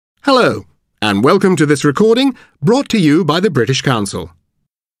Hello, and welcome to this recording brought to you by the British Council.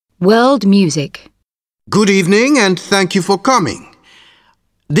 World Music. Good evening and thank you for coming.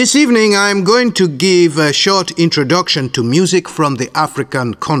 This evening I'm going to give a short introduction to music from the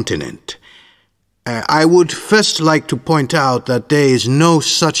African continent. I would first like to point out that there is no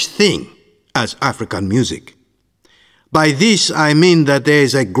such thing as African music. By this I mean that there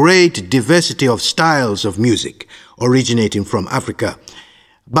is a great diversity of styles of music originating from Africa,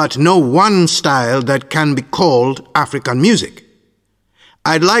 but no one style that can be called African music.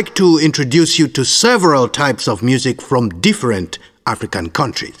 I'd like to introduce you to several types of music from different African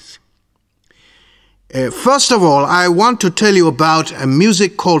countries. First of all, I want to tell you about a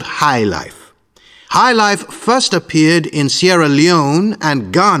music called High Life. High Life first appeared in Sierra Leone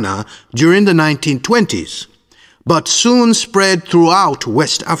and Ghana during the 1920s, but soon spread throughout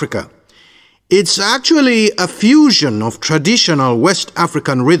West Africa. It's actually a fusion of traditional West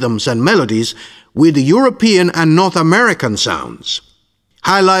African rhythms and melodies with European and North American sounds.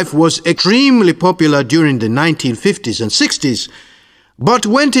 High Life was extremely popular during the 1950s and 60s, but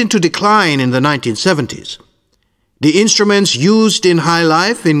went into decline in the 1970s. The instruments used in High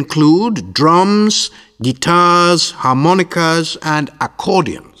Life include drums, guitars, harmonicas, and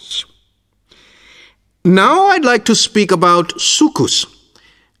accordions. Now I'd like to speak about soukous.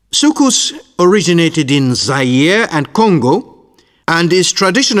 Soukous originated in Zaire and Congo and is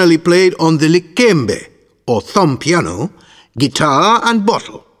traditionally played on the likembe, or thumb piano, guitar and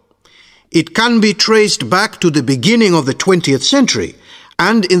bottle. It can be traced back to the beginning of the 20th century,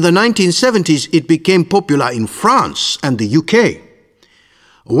 and in the 1970s it became popular in France and the UK.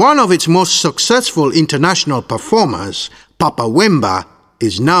 One of its most successful international performers, Papa Wemba,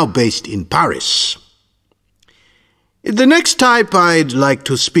 is now based in Paris. The next type I'd like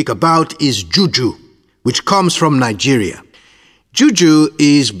to speak about is juju, which comes from Nigeria. Juju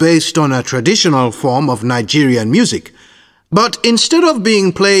is based on a traditional form of Nigerian music, but instead of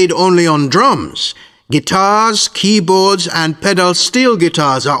being played only on drums, guitars, keyboards, and pedal steel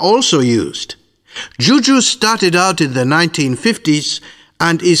guitars are also used. Juju started out in the 1950s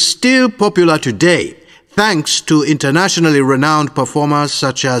and is still popular today, thanks to internationally renowned performers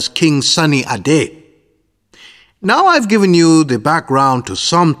such as King Sunny Ade. Now I've given you the background to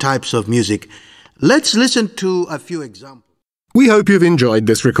some types of music. Let's listen to a few examples. We hope you've enjoyed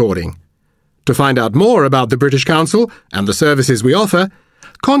this recording. To find out more about the British Council and the services we offer,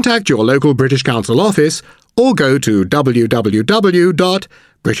 contact your local British Council office or go to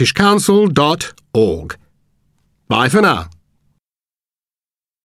www.britishcouncil.org. Bye for now.